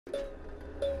This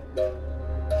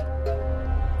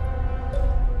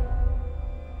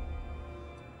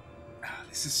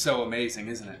is so amazing,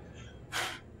 isn't it?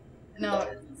 No,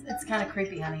 it's kind of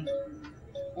creepy, honey.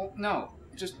 Well, no.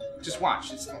 Just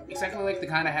watch. It's exactly like the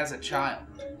kind that has a child.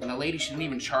 When a lady shouldn't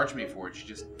even charge me for it, she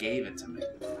just gave it to me.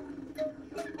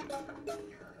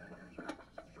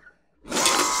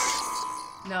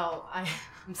 No, I'm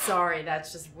sorry,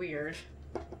 that's just weird.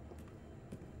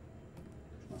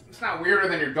 It's not weirder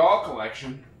than your doll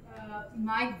collection.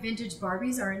 My vintage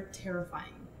Barbies aren't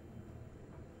terrifying.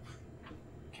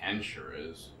 Ken sure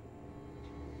is.